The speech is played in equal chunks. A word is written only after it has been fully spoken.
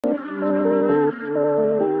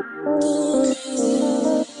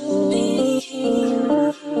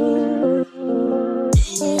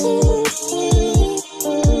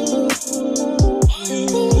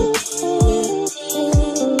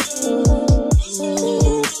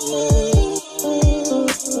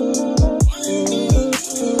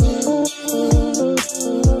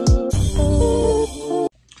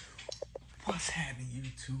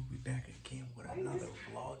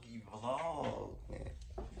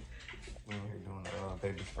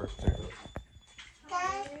baby's first checkup.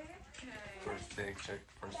 First day check,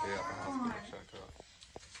 first day out the hospital checkup.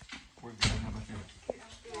 We're good. How about you?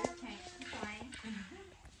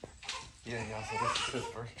 Yeah, y'all. So this is his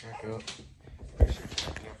first checkup. Appreciate you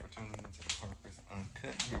for tuning into the Purpose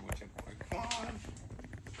Uncut here with your boy Quan.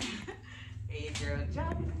 Hey, girl,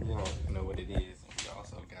 Johnny. You know what it is. We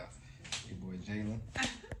also got your boy Jalen.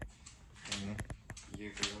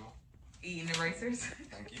 Your girl. Eating erasers.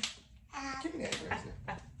 Thank you. Give me that eraser.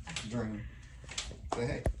 Dream. Say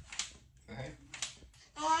hey. Say hey.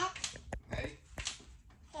 Hey.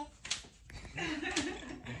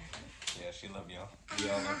 Yeah, she love y'all. We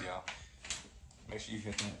all love y'all. Make sure you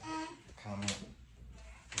hit that comment,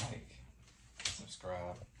 like,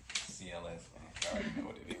 subscribe. CLS, man. Y'all already know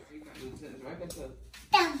what it is.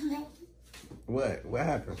 What? What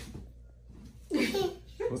happened?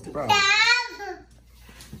 What's the problem?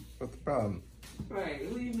 What's the problem? Right,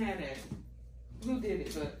 who you mad at? Who did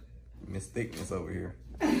it, but? Miss Thickness over here.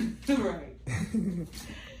 Right.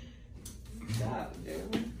 Stop,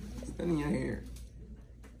 dude. Stand in your hair.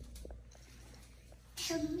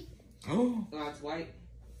 Oh. Oh, it's white?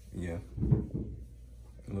 Yeah.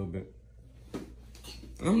 A little bit.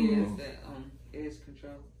 Oh. Yeah, it's that edge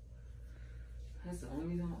control. That's the only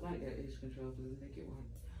reason I don't like that edge control, because it make it white.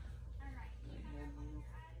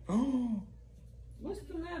 Oh. What's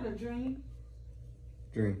the matter, Dream?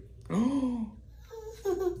 Dream. Oh.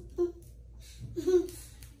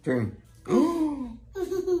 Dream. Oh.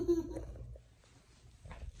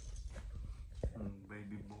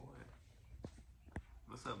 Baby boy.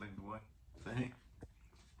 What's up, baby boy? Say hey.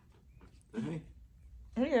 Say hey.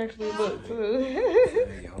 He actually looked too. Say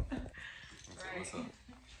hey, y'all. Right. What's up?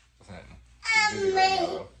 What's happening? He's busy right now,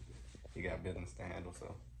 though. He got business to handle,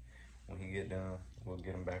 so when he get done, we'll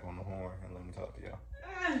get him back on the horn and let him talk to y'all.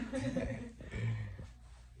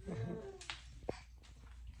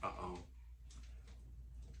 Uh-oh.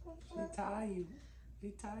 She tired. She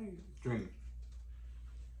tired. Dream.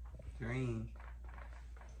 Dream.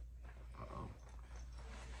 Uh-oh.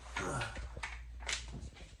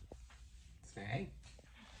 Say hey.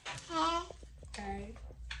 Hey.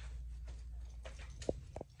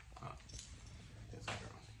 Oh. Yes,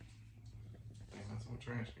 girl. Hey, that's some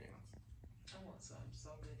trash cans. I want something so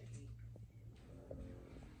good to eat.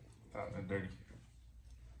 Thought they're dirty.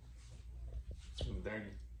 It's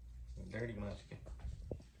dirty. It's dirty munchkin.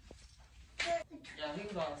 Yeah, he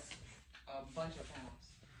lost a bunch of pounds.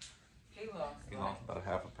 He lost About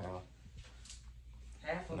half a pound.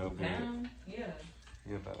 half of No a good. pound? Yeah.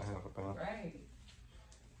 Yeah, about a half a pound. Right.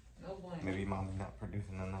 No blame. Maybe mommy not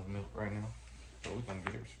producing enough milk right now. So we're gonna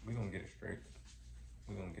get it straight.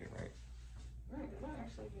 We're gonna get it right. Right, because I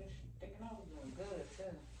actually been thinking I was doing good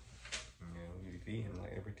too. Yeah, we be feeding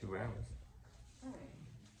like every 2 hours. Right.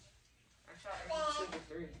 I shot every 2 to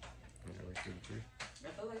 3. Every 2 to 3. I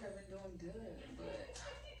feel like I've been doing good, but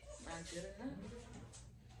not good enough.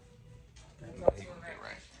 He gonna get it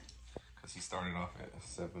right. Cause he started off at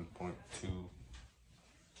 7 pounds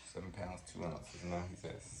 2 ounces. Now he's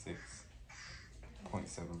at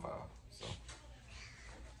 6.75. So.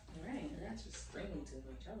 Right, that's just screaming too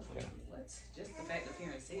much. I was like, what? Just the fact of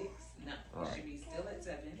hearing 6? No, Right. it should be still at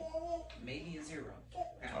 7, maybe a 0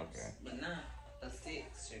 pounds. Okay. But not a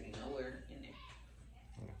 6 should be nowhere in there.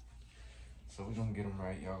 Yeah. So we're gonna get him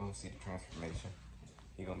right. Y'all gonna see the transformation.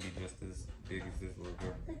 He gonna be just as big as this little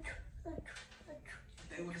girl. If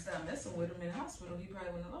they would have stopped messing with him in the hospital, he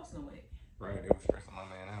probably wouldn't have lost no weight. Right, it was stressing my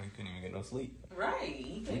man out. He couldn't even get no sleep. Right, he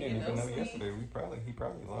We couldn't didn't get even no know sleep. yesterday. He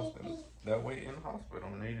probably lost that weight in the hospital,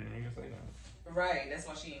 and they didn't even say nothing. Right, that's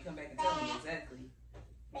why she didn't come back and tell me exactly.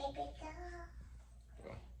 Well,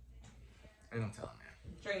 they don't tell him, man.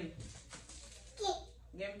 Dream.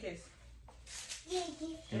 Give him a kiss. Give him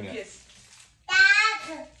a Yeah. kiss.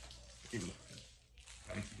 Give me.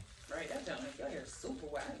 Thank you. Right, that don't make your hair super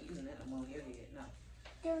white. I ain't using that no more on your head. No.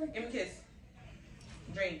 Give him a kiss.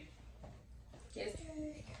 Dream. Kiss.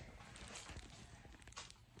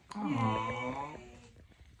 Aww.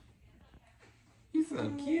 He's so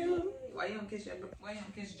cute. Why you don't kiss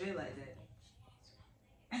Jay like that?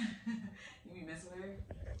 You be messing with her?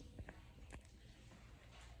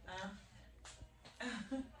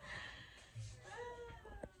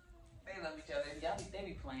 They love each other. They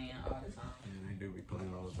be playing all the time. Yeah, they do be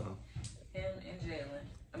playing all the time. Him and Jalen.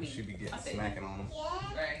 I mean, She be getting I say snacking on him.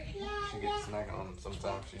 Right. She gets snacking on him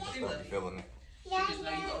sometimes. She just don't be feeling it. She just know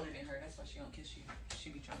you older than her. That's why she don't kiss you. She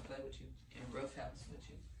be trying to play with you and rough house with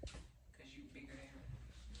you. Because you bigger than her.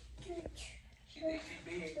 She thinks she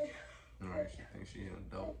big. Right, she thinks she an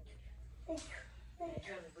adult.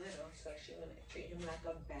 Jalen little, so she wanna treat him like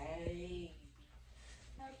a baby.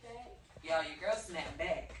 Y'all, your girl snapped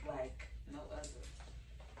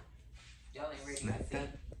Snap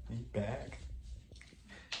that. You back.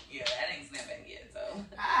 Yeah, that ain't snap back yet, so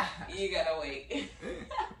you gotta wait.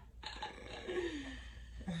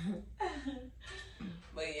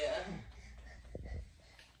 But yeah.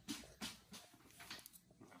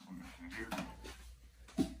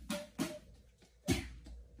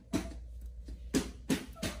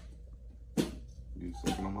 You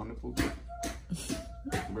sucking on my nipple?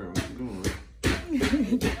 Bro, what you doing, bro?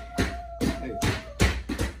 Hey.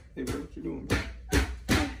 Hey, bro, what you doing, bro?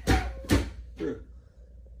 Bro.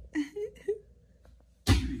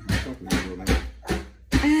 Talking to you, man.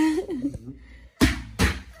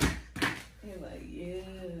 You're like,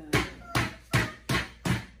 yeah.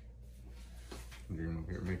 You're up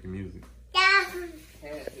here making music. Had to.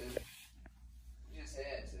 Just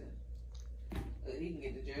had to. But he can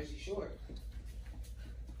get the jersey short.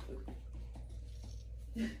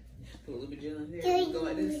 Put a little bit of gel in there. Go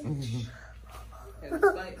like this. Have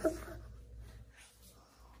the spikes.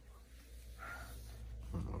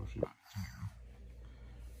 Oh, shit.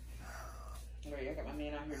 Right, I got my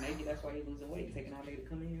man out here naked. That's why he's losing weight. He's taking all day to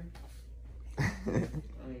come in here.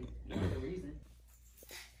 Like, that's the reason.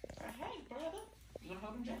 Hey, brother. You wanna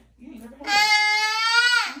hold him, Jack? You ain't never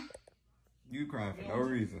held him. You crying for no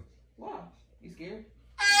reason. Why? You scared?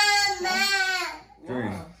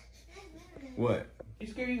 Dream. Why? What? You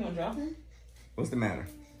scared you gonna drop him? What's the matter?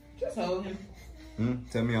 Just hold him.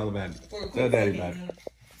 Tell me all about it. For a quick Tell daddy second, about it.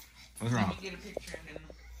 What's wrong? Let me get a picture and then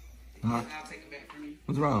Huh? I'll take it back from you.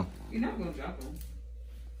 What's wrong? You're not gonna drop him.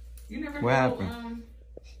 You never What held, happened?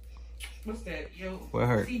 What's that? Yo, What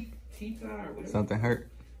hurt? Tita or whatever. Something hurt?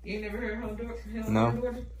 You ain't never heard her door? No. Her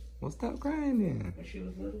daughter? Well, stop crying then. When she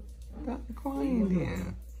was little? Stop crying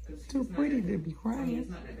then. 'Cause Too it's not pretty that- to be I mean, crying. it's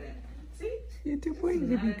not that bad. See? You're too pretty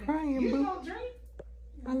to be crying, You boo. don't drink.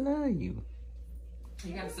 I love you.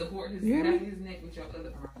 You gotta support his, You hear me? his neck with your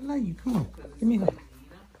other arm. I love you. Come on. 'Cause it's Give me a hug.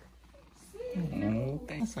 lazy, you know?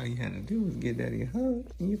 See? That's all you had to do was get daddy a hug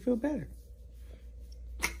and you feel better.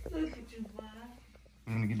 Look at you, boy.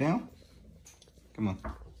 You want to get down? Come on.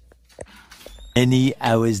 Many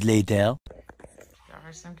hours later. Got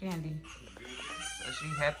her some candy. So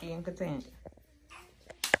she's happy and content.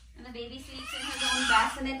 And the baby sleeps in his own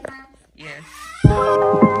bassinet, man. Yes.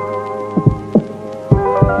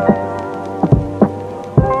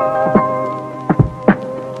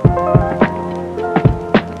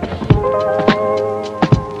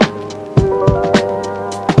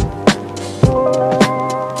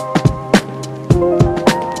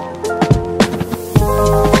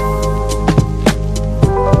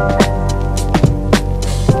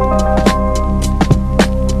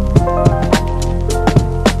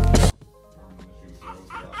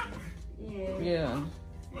 Yeah.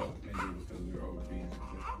 Okay.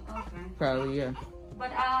 Probably, yeah.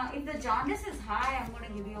 But if the jaundice is high, I'm gonna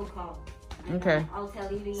give you a call. And, Okay. I'll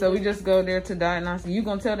tell you to. So we just go there to diagnose. You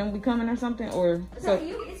gonna tell them we coming or something, or So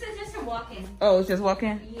it's just a walk-in. Oh, it's just walk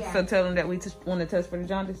in. Yeah. So tell them that we just want to test for the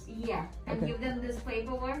jaundice. Yeah. And Okay. give them this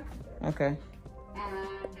paperwork, Okay. and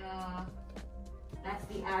that's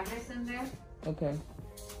the address in there. Okay.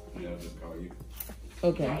 Yeah, I'll just call you. Yeah.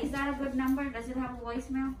 Okay. Is that a good number? Does it have a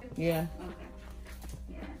voicemail? Yeah. Okay.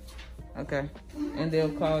 Yeah. Okay. And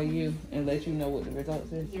they'll call you and let you know what the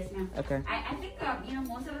results is. Yes, ma'am. Okay. I think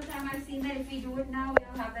most of the time I've seen that if we do it now,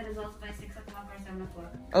 we'll have the results by 6 o'clock or 7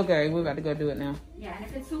 o'clock. Okay, we're about to go do it now. Yeah, and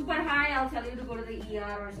if it's super high, I'll tell you to go to the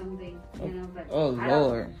ER or something. But Oh I don't-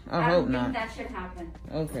 Lord, I I hope don't think not. that should happen.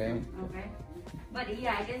 Okay. Okay. But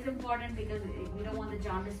yeah, it is important because we don't want the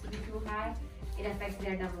jaundice to be too high. It affects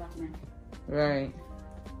their development. Right.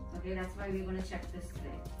 Okay, that's why we're gonna check this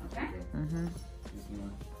today. Okay. Mhm.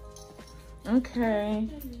 Okay.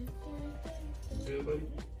 Good, buddy?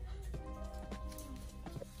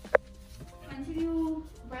 Continue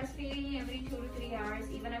breastfeeding every 2 to 3 hours,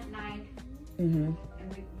 even at night, Mhm.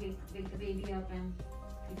 and wake the baby up and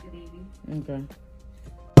feed the baby. Okay.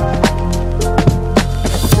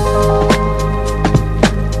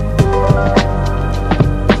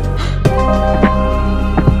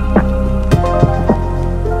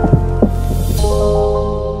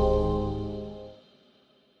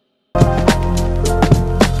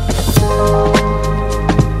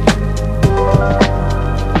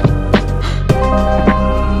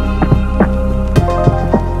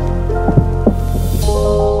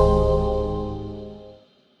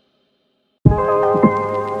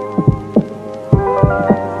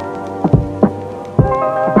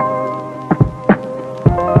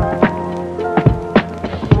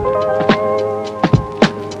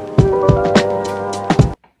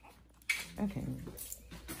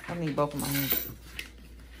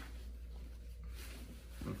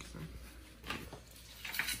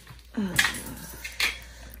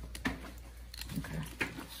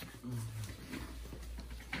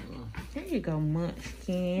 you go,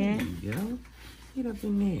 Munchkin. There you go. Get up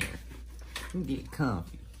in there and get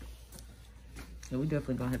comfy. Yeah, we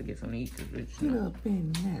definitely gonna have to get something to eat. Get up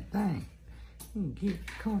in that thing and get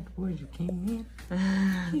comfortable as you can.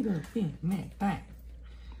 Get up in that thing.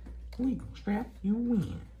 We gonna strap you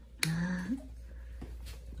in.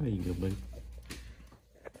 There you go, buddy.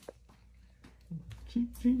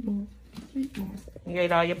 Keep on. You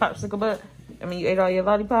ate all your popsicle butt? I mean, you ate all your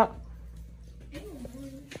lollipop?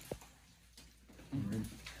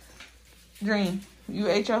 Dream, you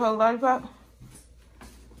ate your whole lollipop?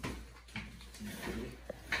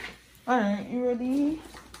 Alright, you ready?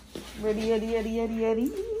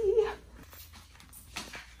 Ready.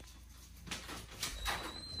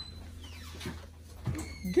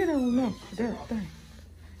 Get on up that thing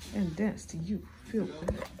and dance till you feel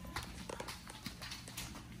better.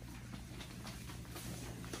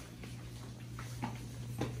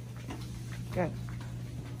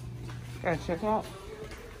 Gotta check out.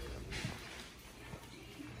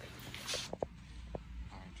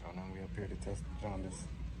 Alright, y'all know we up here to test the jaundice.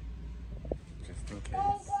 Just in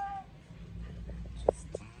case.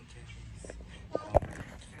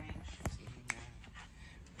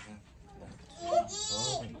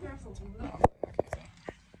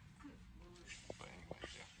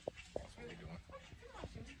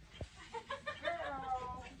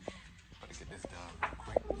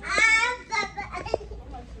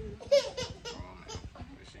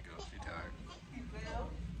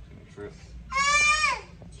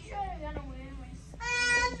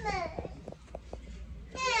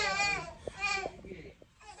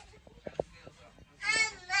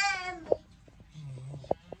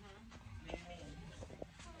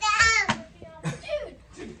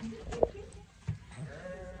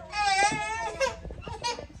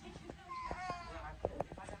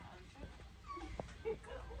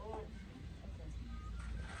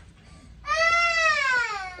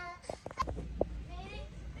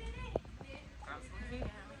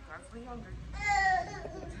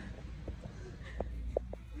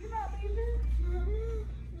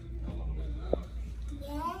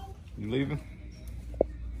 You leaving?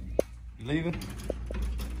 You leaving?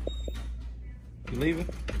 You leaving?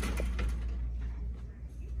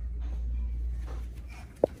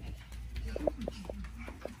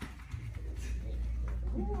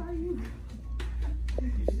 Who are you?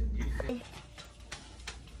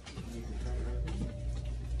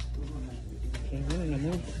 Can't win no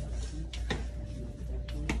more.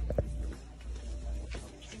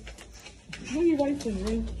 Who you waiting,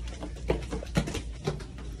 Ring?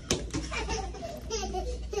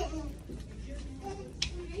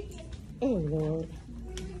 Oh, Lord.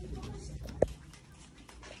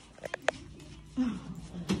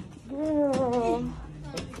 Girl.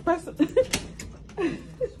 Press it.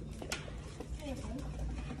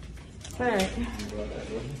 All right.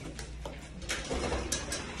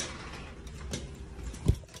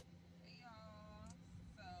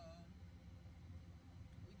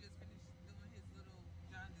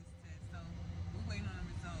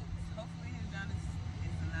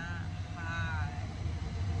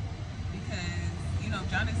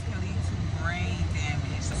 Jaundice can lead to brain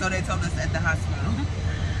damage. So they told us at the hospital.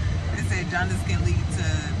 They said jaundice can lead to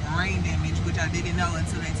brain damage, which I didn't know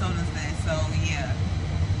until they told us that. So yeah.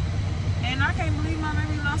 And I can't believe my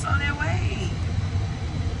baby lost all that weight.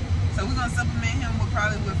 So we're gonna supplement him with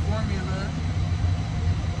probably with formula.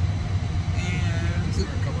 And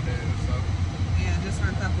just for a couple of days or so. Yeah, just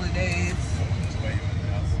for a couple of days. Just weigh him in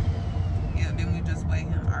the house. Yeah, then we just weigh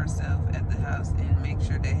him ourselves at the house and make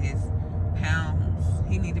sure that his pounds,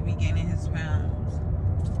 he need to be gaining his pounds.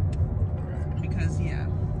 Because yeah.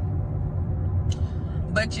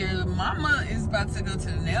 But your mama is about to go to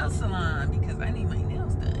the nail salon because I need my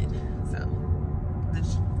nails done. So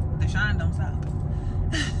the shine don't stop.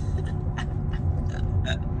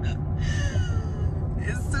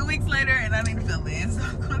 It's 2 weeks later and I need to fill in, so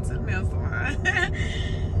I'm going to the nail salon.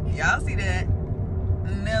 Y'all see that?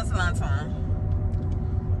 Nail salon time.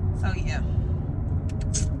 So yeah.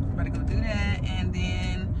 About to go do that, and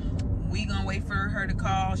then we gonna wait for her to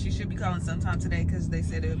call. She should be calling sometime today because they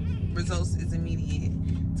said the results is immediate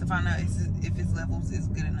to find out if his levels is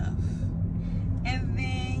good enough. And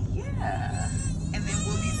then yeah, and then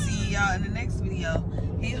we'll be seeing y'all in the next video.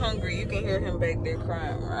 He's hungry. You can hear him back there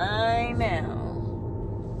crying right now.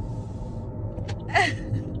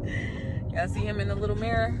 Y'all see him in the little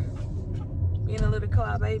mirror being a little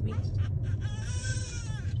cry baby.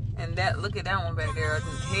 And that, look at that one back there,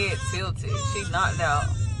 head tilted. She knocked out.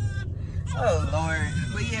 Oh Lord.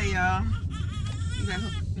 But yeah, y'all. You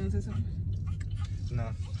want to say something?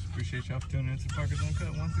 No. Appreciate y'all for tuning into Parkers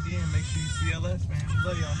Uncut once again. Make sure you CLS, man.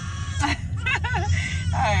 Love y'all.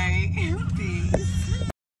 All right. Peace.